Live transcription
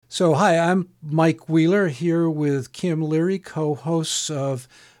So, hi, I'm Mike Wheeler here with Kim Leary, co hosts of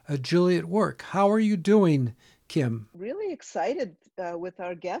Agility at Work. How are you doing, Kim? Really excited with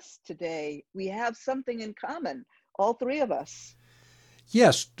our guest today. We have something in common, all three of us.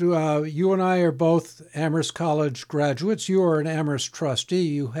 Yes, you and I are both Amherst College graduates. You are an Amherst trustee.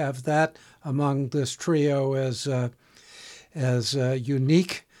 You have that among this trio as a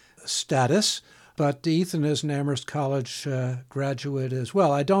unique status. But Ethan is an Amherst College graduate as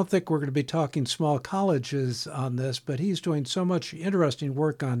well. I don't think we're going to be talking small colleges on this, but he's doing so much interesting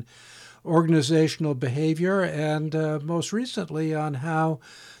work on organizational behavior and most recently on how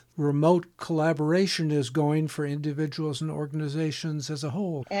remote collaboration is going for individuals and organizations as a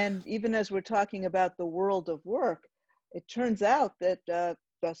whole. And even as we're talking about the world of work, it turns out that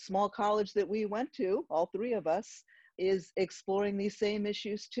the small college that we went to, all three of us, is exploring these same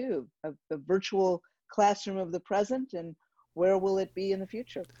issues too, of the virtual classroom of the present and where will it be in the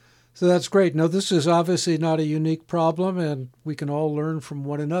future. So that's great. Now, this is obviously not a unique problem, and we can all learn from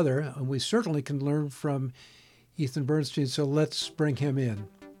one another, and we certainly can learn from Ethan Bernstein. So let's bring him in.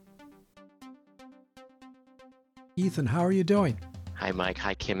 Ethan, how are you doing? Hi, Mike.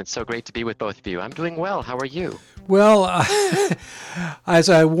 Hi, Kim. It's so great to be with both of you. I'm doing well. How are you? Well, as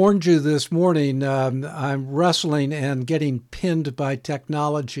I warned you this morning, I'm wrestling and getting pinned by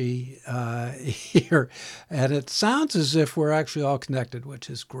technology here, and it sounds as if we're actually all connected, which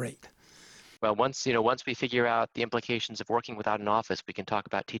is great. Well, once we figure out the implications of working without an office, we can talk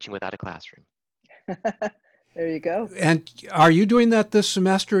about teaching without a classroom. There you go. And are you doing that this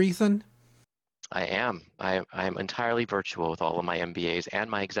semester, Ethan? I am. I am entirely virtual with all of my MBAs and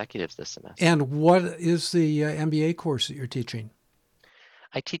my executives this semester. And what is the MBA course that you're teaching?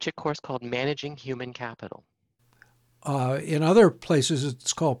 I teach a course called Managing Human Capital. In other places,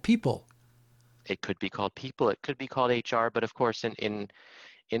 it's called People. It could be called People. It could be called HR. But of course, in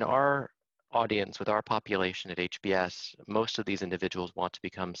our audience, with our population at HBS, most of these individuals want to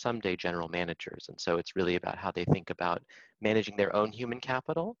become someday general managers. And so it's really about how they think about managing their own human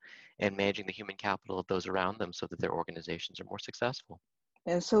capital and managing the human capital of those around them so that their organizations are more successful.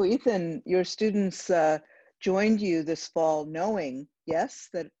 And so, Ethan, your students joined you this fall knowing, yes,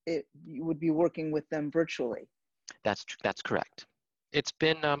 that you would be working with them virtually. That's correct. It's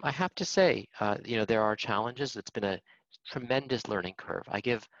been, I have to say, there are challenges. It's been a tremendous learning curve. I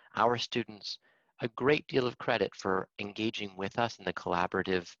give our students a great deal of credit for engaging with us in the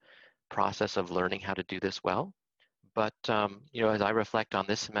collaborative process of learning how to do this well. But as I reflect on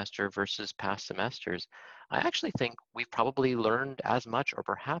this semester versus past semesters, I actually think we've probably learned as much or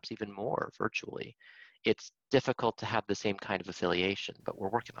perhaps even more virtually. It's difficult to have the same kind of affiliation, but we're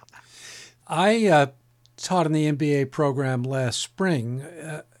working on that. I taught in the MBA program last spring,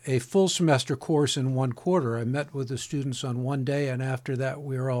 a full semester course in one quarter. I met with the students on one day, and after that,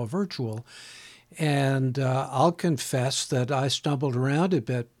 we were all virtual. And I'll confess that I stumbled around a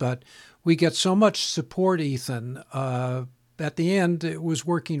bit, but we get so much support, Ethan. At the end, it was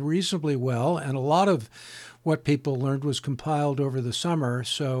working reasonably well, and a lot of what people learned was compiled over the summer.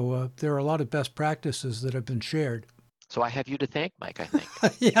 So there are a lot of best practices that have been shared. So I have you to thank, Mike, I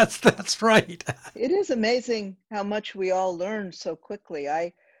think. Yes, that's right. It is amazing how much we all learned so quickly.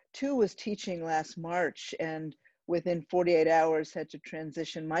 I too was teaching last March and within 48 hours had to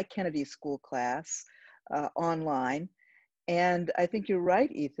transition my Kennedy School class online. And I think you're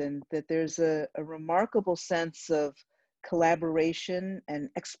right, Ethan, that there's a remarkable sense of collaboration and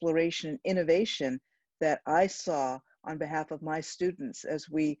exploration and innovation that I saw on behalf of my students as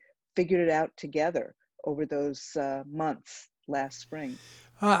we figured it out together over those months last spring.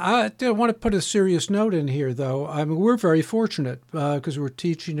 I do want to put a serious note in here, though. I mean, we're very fortunate because we're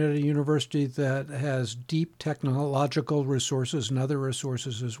teaching at a university that has deep technological resources and other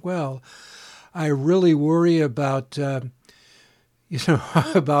resources as well. I really worry about,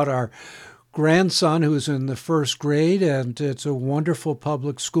 about our grandson who's in the first grade, and it's a wonderful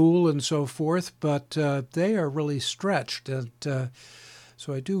public school and so forth, but they are really stretched. And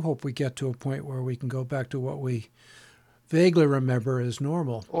so I do hope we get to a point where we can go back to what we vaguely remember as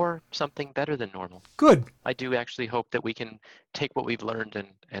normal. Or something better than normal. Good. I do actually hope that we can take what we've learned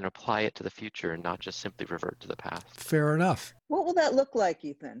and apply it to the future and not just simply revert to the past. Fair enough. What will that look like,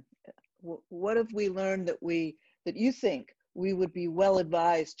 Ethan? What have we learned that you think we would be well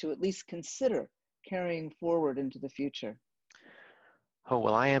advised to at least consider carrying forward into the future? Oh,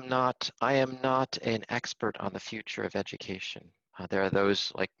 well, I am not an expert on the future of education. There are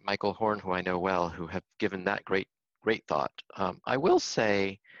those like Michael Horn, who I know well, who have given that great thought. I will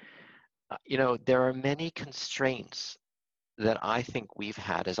say, there are many constraints that I think we've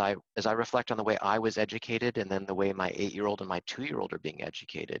had as I reflect on the way I was educated and then the way my 8-year-old and my 2-year-old are being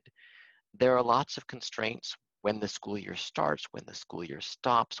educated. There are lots of constraints: when the school year starts, when the school year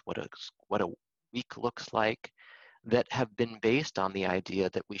stops, what a week looks like, that have been based on the idea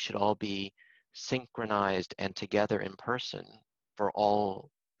that we should all be synchronized and together in person for all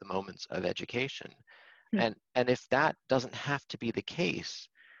the moments of education. Hmm. And if that doesn't have to be the case,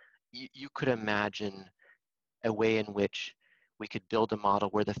 you could imagine a way in which we could build a model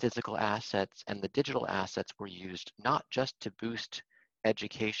where the physical assets and the digital assets were used not just to boost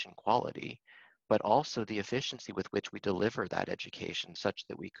education quality, but also the efficiency with which we deliver that education, such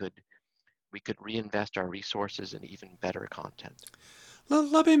that we could reinvest our resources in even better content.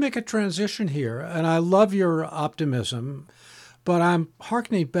 Let me make a transition here, and I love your optimism, but I'm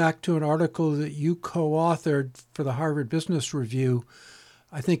hearkening back to an article that you co-authored for the Harvard Business Review,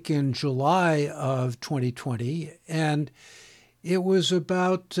 I think in July of 2020, and it was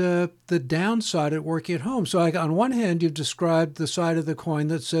about the downside at working at home. So, on one hand, you've described the side of the coin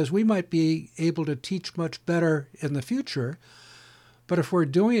that says we might be able to teach much better in the future, but if we're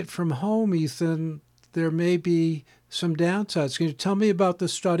doing it from home, Ethan, there may be some downsides. Can you tell me about the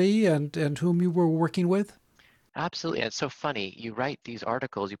study and whom you were working with? Absolutely. And it's so funny. You write these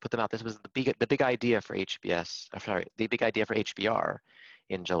articles, you put them out. This was the big idea for HBS, sorry, the big idea for HBR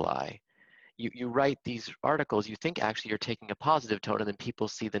in July. You write these articles, you think actually you're taking a positive tone, and then people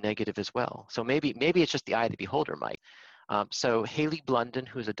see the negative as well. So maybe it's just the eye of the beholder, Mike. So Haley Blunden,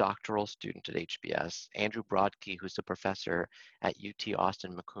 who's a doctoral student at HBS, Andrew Brodke, who's a professor at UT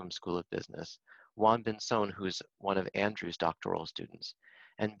Austin McCombs School of Business, Juan Binson, who's one of Andrew's doctoral students,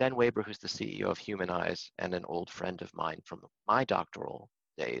 and Ben Weber, who's the CEO of Humanize and an old friend of mine from my doctoral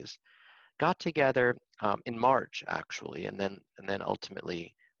days, got together in March, actually, and then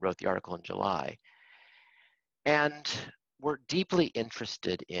ultimately wrote the article in July. And we're deeply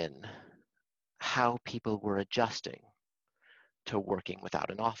interested in how people were adjusting to working without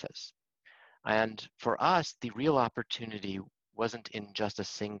an office. And for us, the real opportunity wasn't in just a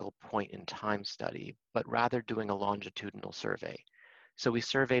single point in time study, but rather doing a longitudinal survey. So we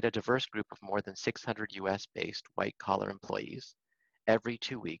surveyed a diverse group of more than 600 US-based white-collar employees every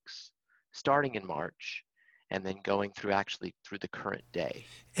 2 weeks, starting in March, and then going through the current day.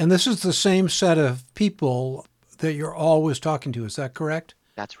 And this is the same set of people that you're always talking to. Is that correct?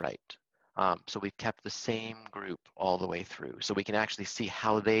 That's right. So we've kept the same group all the way through, so we can actually see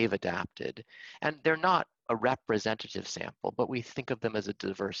how they've adapted. And they're not a representative sample, but we think of them as a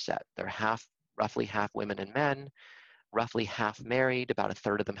diverse set. They're roughly half women and men, roughly half married, about a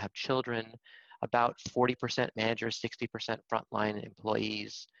third of them have children, about 40% managers, 60% frontline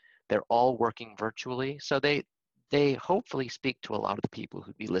employees. They're all working virtually, so they hopefully speak to a lot of the people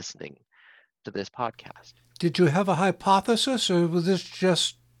who'd be listening to this podcast. Did you have a hypothesis, or was this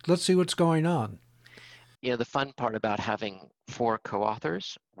just let's see what's going on? The fun part about having 4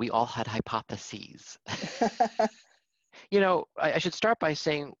 co-authors, we all had hypotheses. I should start by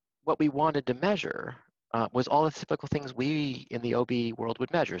saying what we wanted to measure was all the typical things we in the OB world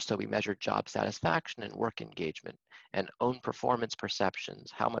would measure. So we measured job satisfaction and work engagement and own performance perceptions,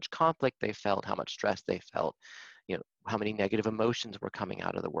 how much conflict they felt, how much stress they felt, how many negative emotions were coming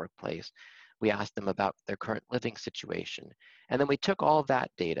out of the workplace. We asked them about their current living situation. And then we took all of that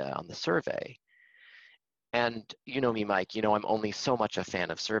data on the survey. And you know me, Mike, I'm only so much a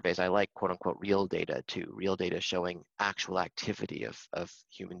fan of surveys. I like quote unquote real data too, real data showing actual activity of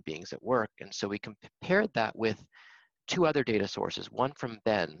human beings at work. And so we compared that with 2 other data sources, one from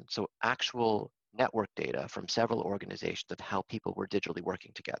Ben, so actual network data from several organizations of how people were digitally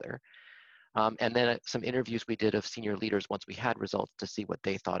working together. And then some interviews we did of senior leaders once we had results to see what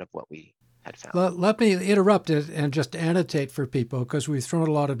they thought of what we had found. Let me interrupt it and just annotate for people because we've thrown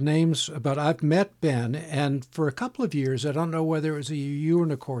a lot of names, but I've met Ben, and for a couple of years, I don't know whether it was a year in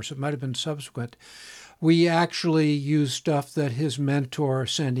a course, it might have been subsequent, we actually used stuff that his mentor,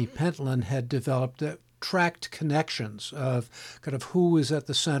 Sandy Pentland, had developed that tracked connections of kind of who was at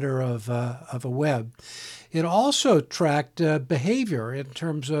the center of a web. It also tracked behavior in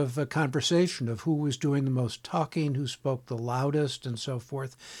terms of a conversation of who was doing the most talking, who spoke the loudest, and so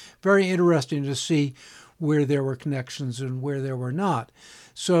forth. Very interesting to see where there were connections and where there were not.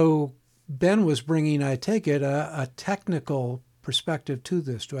 So Ben was bringing, I take it, a technical perspective to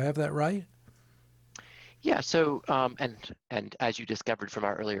this. Do I have that right? Yeah, so and as you discovered from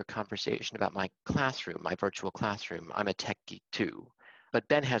our earlier conversation about my classroom, my virtual classroom, I'm a tech geek too, but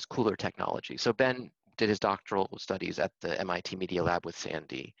Ben has cooler technology. So Ben did his doctoral studies at the MIT Media Lab with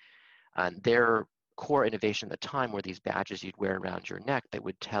Sandy, and their core innovation at the time were these badges you'd wear around your neck that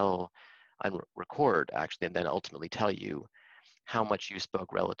would tell and record actually, and then ultimately tell you how much you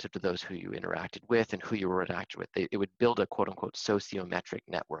spoke relative to those who you interacted with and who you were interacting with. It would build a quote unquote sociometric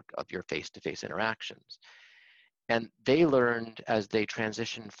network of your face-to-face interactions. And they learned as they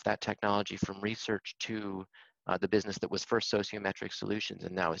transitioned that technology from research to the business that was first Sociometric Solutions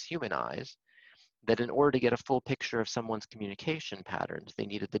and now is Humanize, that in order to get a full picture of someone's communication patterns, they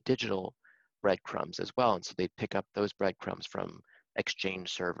needed the digital breadcrumbs as well. And so they'd pick up those breadcrumbs from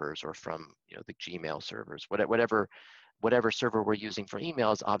Exchange servers or from the Gmail servers, whatever server we're using for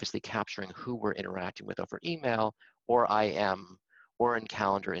email is obviously capturing who we're interacting with over email or IM or in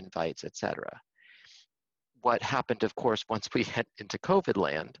calendar invites, etc. What happened, of course, once we hit into COVID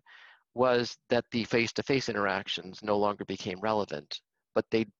land was that the face-to-face interactions no longer became relevant, but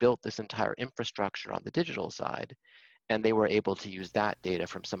they built this entire infrastructure on the digital side, and they were able to use that data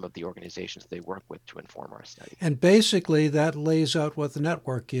from some of the organizations they work with to inform our study. And basically that lays out what the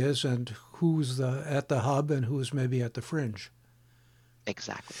network is and who's at the hub and who's maybe at the fringe.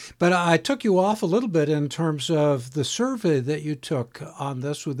 Exactly. But I took you off a little bit in terms of the survey that you took on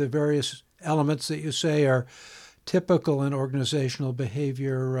this with the various elements that you say are typical in organizational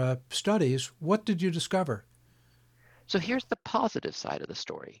behavior studies. What did you discover? So here's the positive side of the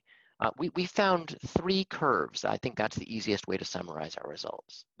story. We found 3 curves. I think that's the easiest way to summarize our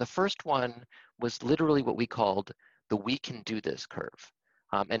results. The first one was literally what we called the "we can do this" curve.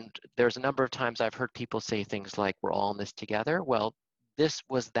 And there's a number of times I've heard people say things like, we're all in this together. Well, this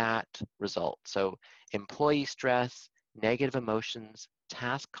was that result. So employee stress, negative emotions,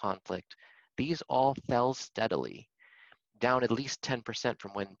 task conflict, these all fell steadily, down at least 10%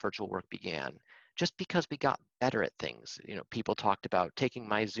 from when virtual work began, just because we got better at things. People talked about taking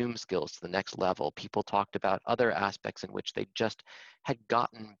my Zoom skills to the next level. People talked about other aspects in which they just had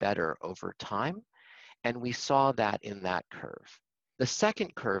gotten better over time. And we saw that in that curve. The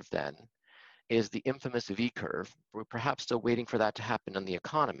second curve then is the infamous V curve. We're perhaps still waiting for that to happen in the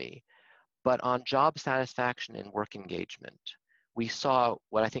economy, but on job satisfaction and work engagement, we saw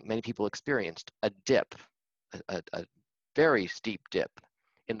what I think many people experienced, a dip, a very steep dip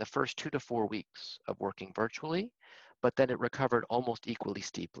in the first 2 to 4 weeks of working virtually, but then it recovered almost equally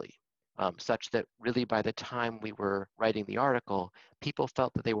steeply, such that really by the time we were writing the article, people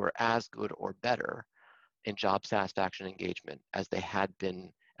felt that they were as good or better in job satisfaction engagement as they had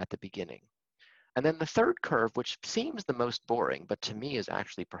been at the beginning. And then the third curve, which seems the most boring, but to me is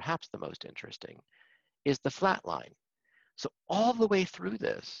actually perhaps the most interesting, is the flat line. So all the way through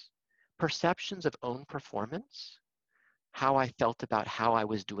this, perceptions of own performance, how I felt about how I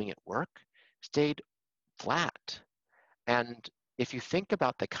was doing at work, stayed flat. And if you think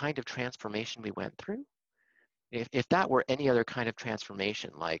about the kind of transformation we went through, if that were any other kind of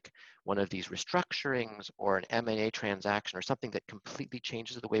transformation, like one of these restructurings or an M&A transaction or something that completely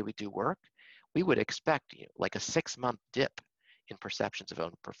changes the way we do work, we would expect like a 6-month dip in perceptions of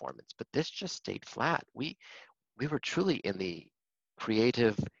own performance. But this just stayed flat. We were truly in the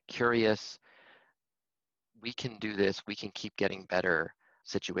creative, curious, we can do this, we can keep getting better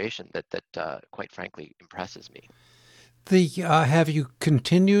situation that quite frankly impresses me. Have you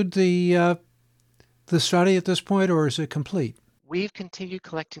continued the study at this point, or is it complete? We've continued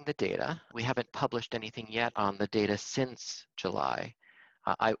collecting the data. We haven't published anything yet on the data since July.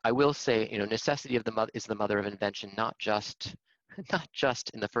 I will say, necessity is the mother of invention, not just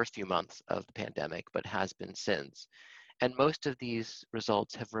in the first few months of the pandemic, but has been since. And most of these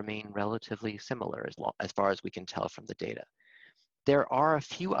results have remained relatively similar as far as we can tell from the data. There are a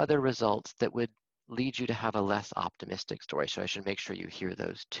few other results that would lead you to have a less optimistic story, so I should make sure you hear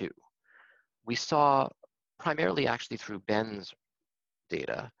those too. We saw, primarily actually through Ben's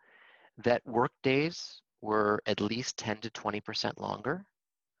data, that work days were at least 10 to 20% longer,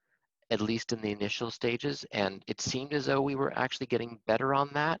 at least in the initial stages, and it seemed as though we were actually getting better on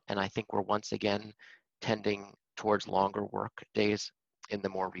that, and I think we're once again tending towards longer work days in the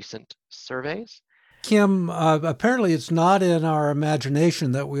more recent surveys. Kim, apparently it's not in our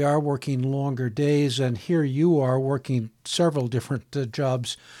imagination that we are working longer days, and here you are working several different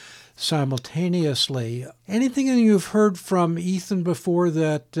jobs simultaneously. Anything that you've heard from Ethan before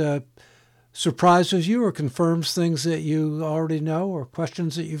that surprises you or confirms things that you already know or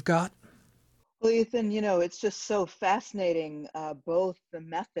questions that you've got? Well, Ethan, it's just so fascinating, both the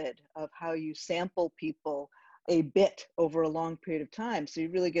method of how you sample people a bit over a long period of time. So you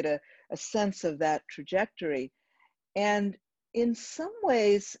really get a sense of that trajectory. And in some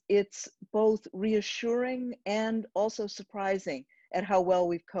ways, it's both reassuring and also surprising at how well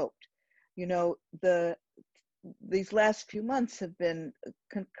we've coped. These last few months have been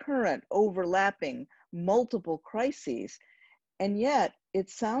concurrent, overlapping, multiple crises. And yet it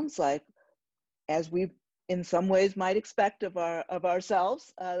sounds like, as we've in some ways might expect of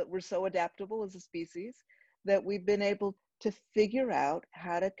ourselves. We're so adaptable as a species that we've been able to figure out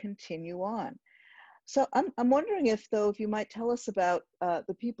how to continue on. So I'm wondering if you might tell us about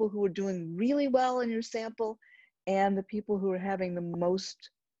the people who are doing really well in your sample and the people who are having the most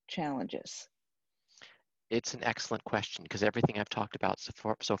challenges. It's an excellent question because everything I've talked about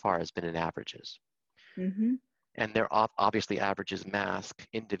so far has been in averages. Mm-hmm. And they're obviously averages mask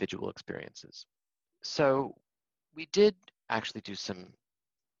individual experiences. So we did actually do some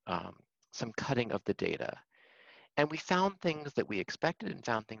cutting of the data. And we found things that we expected and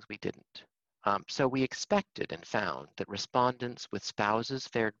found things we didn't. So we expected and found that respondents with spouses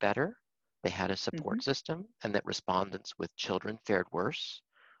fared better. They had a support Mm-hmm. system, and that respondents with children fared worse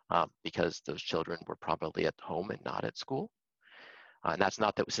because those children were probably at home and not at school. And that's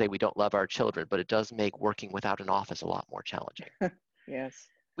not that we say we don't love our children, but it does make working without an office a lot more challenging. Yes.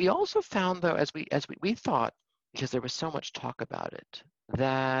 We also found, though, as we thought, because there was so much talk about it,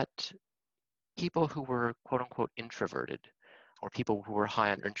 that people who were quote unquote introverted, or people who were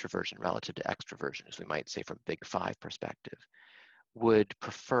high on introversion relative to extroversion, as we might say from Big Five perspective, would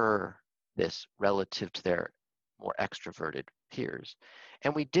prefer this relative to their more extroverted peers.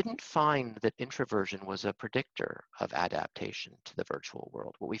 And we didn't find that introversion was a predictor of adaptation to the virtual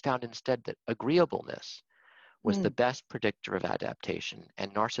world. What we found instead that agreeableness was the best predictor of adaptation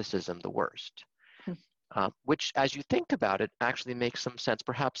and narcissism the worst. Which, as you think about it, actually makes some sense.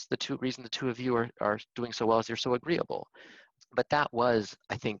 Perhaps the reason the two of you are doing so well is you're so agreeable. But that was,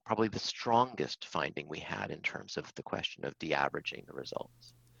 I think, probably the strongest finding we had in terms of the question of de-averaging the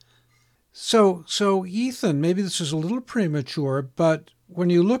results. So Ethan, maybe this is a little premature, but when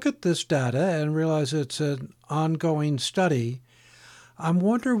you look at this data and realize it's an ongoing study, I'm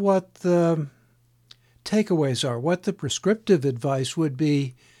wondering what the takeaways are, what the prescriptive advice would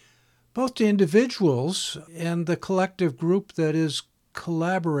be, both to individuals and the collective group that is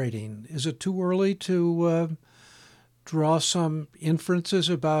collaborating. Is it too early to draw some inferences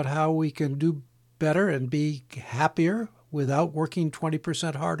about how we can do better and be happier without working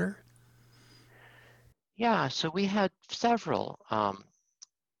 20% harder? Yeah, so we had several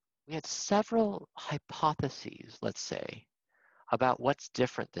hypotheses, let's say, about what's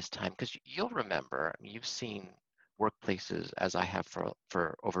different this time. Because you'll remember, I mean, you've seen workplaces, as I have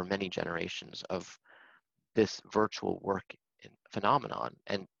for over many generations, of this virtual work phenomenon.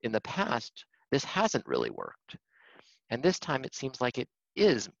 And in the past, this hasn't really worked. And this time it seems like it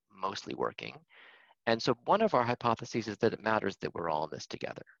is mostly working. And so one of our hypotheses is that it matters that we're all in this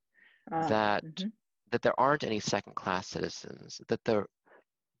together, that Mm-hmm. that there aren't any second-class citizens, that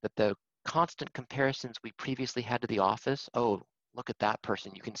the constant comparisons we previously had to the office, oh, look at that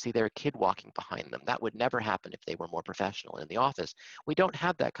person, you can see their kid walking behind them. That would never happen if they were more professional in the office. We don't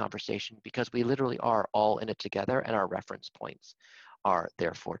have that conversation because we literally are all in it together, and our reference points are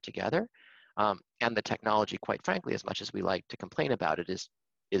therefore together. And the technology, quite frankly, as much as we like to complain about it,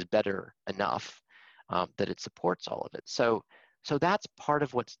 is better enough that it supports all of it. So that's part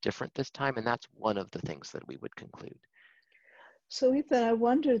of what's different this time, and that's one of the things that we would conclude. So Ethan, I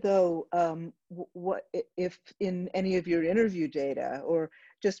wonder though, what if in any of your interview data, or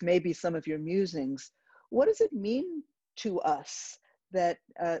just maybe some of your musings, what does it mean to us that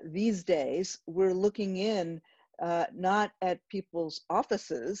these days we're looking in not at people's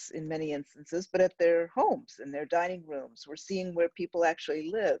offices in many instances, but at their homes and their dining rooms? We're seeing where people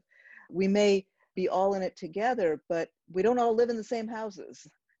actually live. We may be all in it together, but we don't all live in the same houses.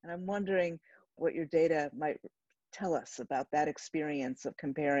 And I'm wondering what your data might tell us about that experience of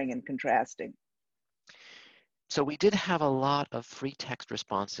comparing and contrasting. So we did have a lot of free text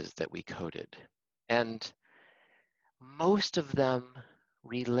responses that we coded, and most of them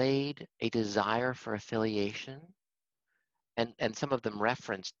relayed a desire for affiliation, and some of them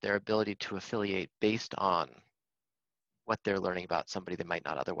referenced their ability to affiliate based on what they're learning about somebody they might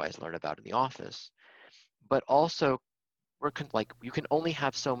not otherwise learn about in the office. But also, like, you can only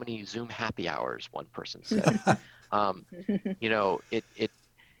have so many Zoom happy hours, one person said. You know,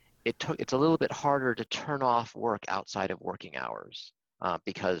 it's a little bit harder to turn off work outside of working hours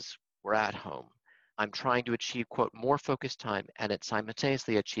because we're at home. I'm trying to achieve, quote, more focused time, and it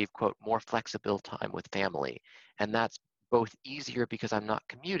simultaneously achieve, quote, more flexible time with family. And that's both easier because I'm not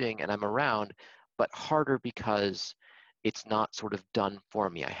commuting and I'm around, but harder because it's not sort of done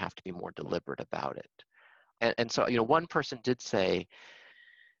for me. I have to be more deliberate about it. And so, you know, one person did say,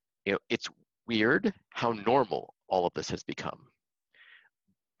 you know, it's weird how normal all of this has become.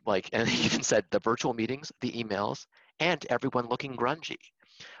 Like, and he even said the virtual meetings, the emails, and everyone looking grungy.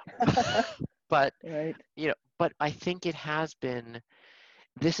 But Right. you know, but I think it has been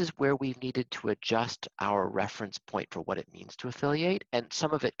This is where we've needed to adjust our reference point for what it means to affiliate, and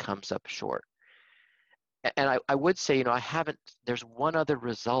some of it comes up short. And I would say, I haven't, there's one other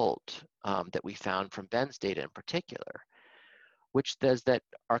result that we found from Ben's data in particular, which says that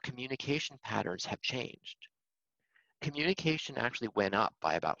our communication patterns have changed. Communication actually went up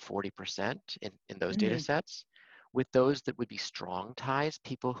by about 40% in those data Mm-hmm. sets with those that would be strong ties,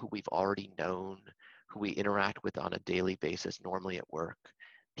 people who we've already known, who we interact with on a daily basis, normally at work,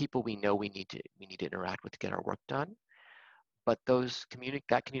 people we know we need to interact with to get our work done. But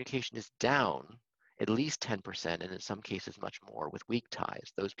that communication is down at least 10%, and in some cases much more, with weak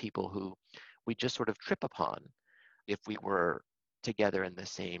ties, those people who we just sort of trip upon if we were together in the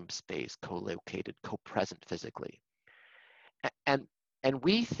same space, co-located, co-present physically. And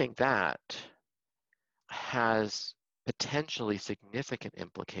we think that has potentially significant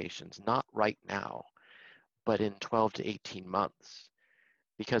implications, not right now, but in 12 to 18 months.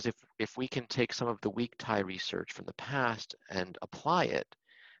 Because if we can take some of the weak tie research from the past and apply it,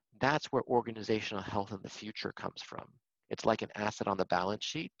 that's where organizational health in the future comes from. It's like an asset on the balance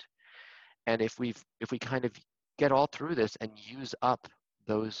sheet. And if we kind of get all through this and use up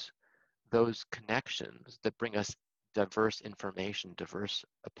those connections that bring us diverse information, diverse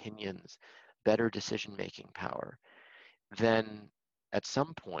opinions, better decision-making power, then at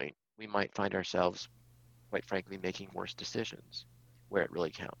some point we might find ourselves, quite frankly, making worse decisions where it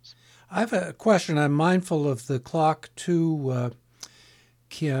really counts. I have a question. I'm mindful of the clock too,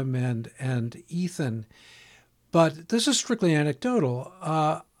 Kim and Ethan, but this is strictly anecdotal.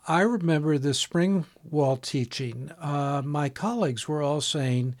 I remember the Springwall teaching. My colleagues were all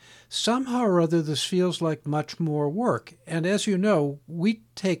saying, somehow or other, this feels like much more work. And as you know, we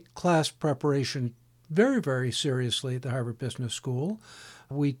take class preparation very, very seriously at the Harvard Business School.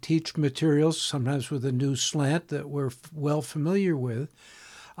 We teach materials sometimes with a new slant that we're well familiar with.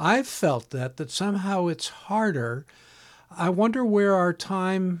 I've felt that somehow it's harder. I wonder where our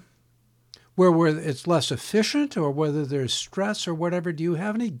time, where it's less efficient, or whether there's stress or whatever. Do you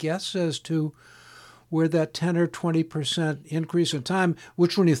have any guess as to where that 10 or 20% increase in time,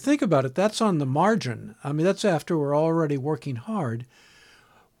 which when you think about it, that's on the margin. I mean, that's after we're already working hard,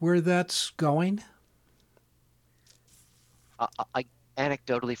 where that's going?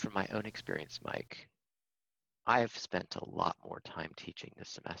 Anecdotally, from my own experience, Mike, I have spent a lot more time teaching this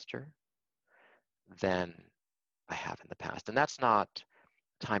semester than I have in the past. And that's not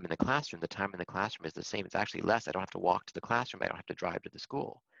time in the classroom. The time in the classroom is the same. It's actually less. I don't have to walk to the classroom. I don't have to drive to the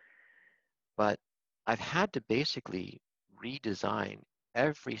school. But I've had to basically redesign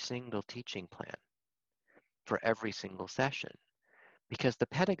every single teaching plan for every single session because the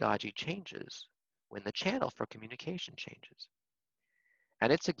pedagogy changes when the channel for communication changes.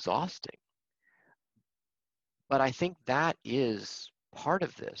 And it's exhausting. But I think that is part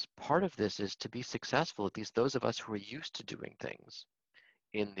of this. Part of this is to be successful, at least those of us who are used to doing things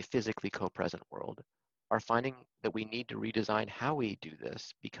in the physically co-present world are finding that we need to redesign how we do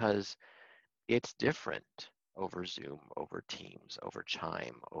this because it's different over Zoom, over Teams, over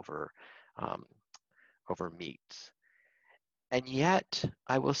Chime, over Meets. And yet,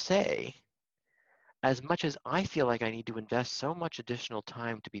 I will say, as much as I feel like I need to invest so much additional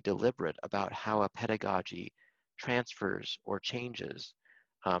time to be deliberate about how a pedagogy transfers or changes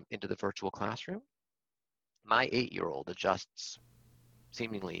into the virtual classroom, my 8-year-old adjusts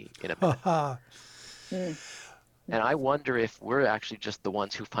seemingly in a minute. Mm. And I wonder if we're actually just the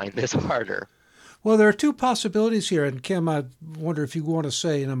ones who find this harder. Well, there are two possibilities here. And Kim, I wonder if you want to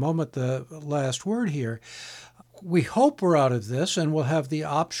say in a moment the last word here. We hope we're out of this and we'll have the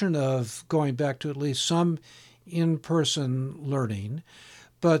option of going back to at least some in-person learning.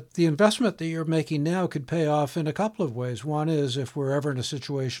 But the investment that you're making now could pay off in a couple of ways. One is if we're ever in a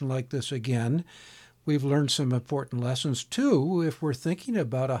situation like this again, we've learned some important lessons. Two, if we're thinking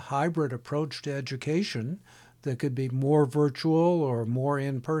about a hybrid approach to education that could be more virtual or more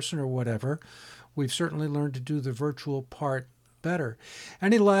in person or whatever, we've certainly learned to do the virtual part better.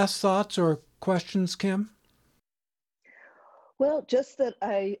 Any last thoughts or questions, Kim? Well, just that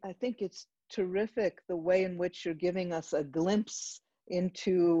I think it's terrific the way in which you're giving us a glimpse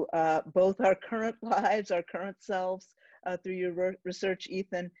into both our current lives, our current selves through your research,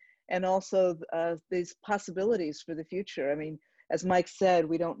 Ethan, and also these possibilities for the future. I mean, as Mike said,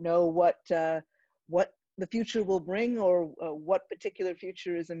 we don't know what the future will bring or what particular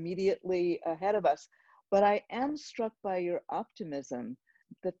future is immediately ahead of us. But I am struck by your optimism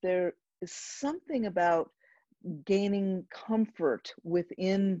that there is something about gaining comfort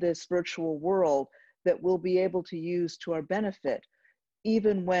within this virtual world that we'll be able to use to our benefit,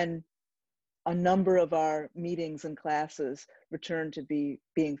 even when a number of our meetings and classes return to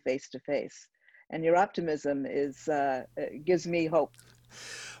being face to face. And your optimism gives me hope.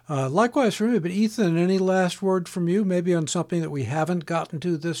 Likewise for me, but Ethan, any last word from you, maybe on something that we haven't gotten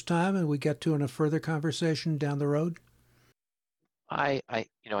to this time and we get to in a further conversation down the road? I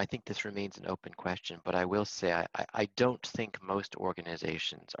think this remains an open question, but I will say I don't think most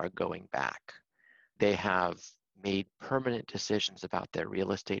organizations are going back. They have made permanent decisions about their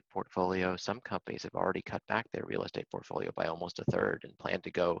real estate portfolio. Some companies have already cut back their real estate portfolio by almost a third and plan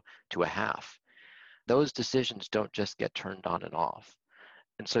to go to a half. Those decisions don't just get turned on and off.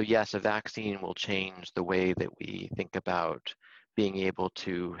 And so, yes, a vaccine will change the way that we think about being able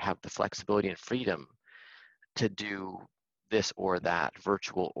to have the flexibility and freedom to do this or that,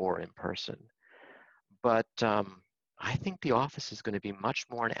 virtual or in person. But I think the office is going to be much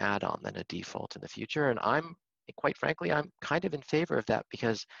more an add-on than a default in the future. And quite frankly, I'm kind of in favor of that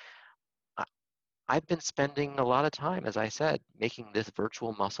because I've been spending a lot of time, as I said, making this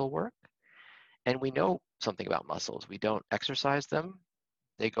virtual muscle work. And we know something about muscles. We don't exercise them,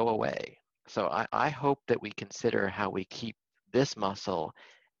 they go away. So I hope that we consider how we keep this muscle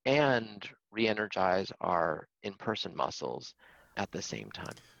and re-energize our in-person muscles at the same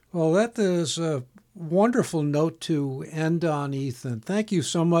time. Well, that is a wonderful note to end on, Ethan. Thank you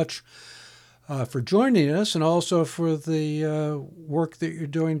so much for joining us and also for the work that you're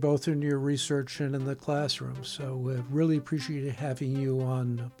doing both in your research and in the classroom. So we really appreciate having you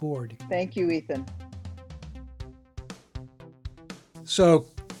on board. Thank you, Ethan. So,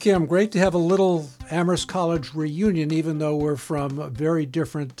 Kim, great to have a little Amherst College reunion, even though we're from very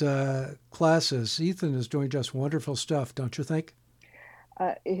different classes. Ethan is doing just wonderful stuff, don't you think?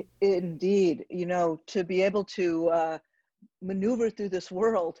 Indeed. To be able to maneuver through this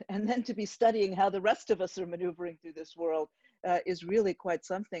world and then to be studying how the rest of us are maneuvering through this world is really quite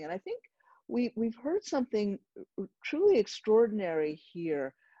something. And I think we've heard something truly extraordinary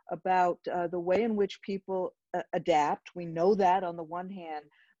here about the way in which people adapt. We know that on the one hand,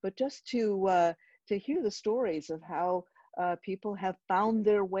 but just to hear the stories of how people have found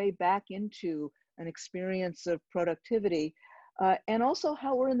their way back into an experience of productivity, and also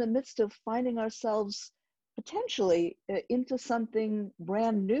how we're in the midst of finding ourselves potentially into something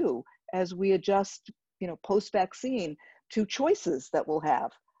brand new as we adjust, post-vaccine to choices that we'll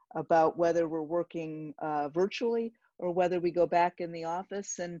have about whether we're working virtually or whether we go back in the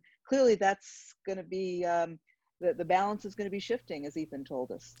office. And clearly that's going to be, the balance is going to be shifting, as Ethan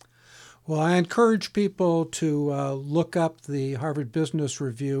told us. Well, I encourage people to look up the Harvard Business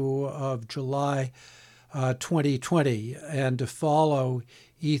Review of July 2020 and to follow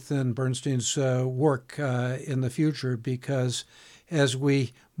Ethan Bernstein's work in the future, because as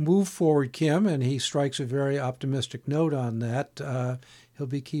we move forward, Kim, and he strikes a very optimistic note on that, he'll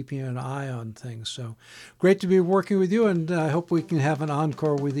be keeping an eye on things. So great to be working with you, and I hope we can have an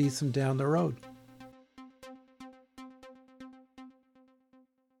encore with Ethan down the road.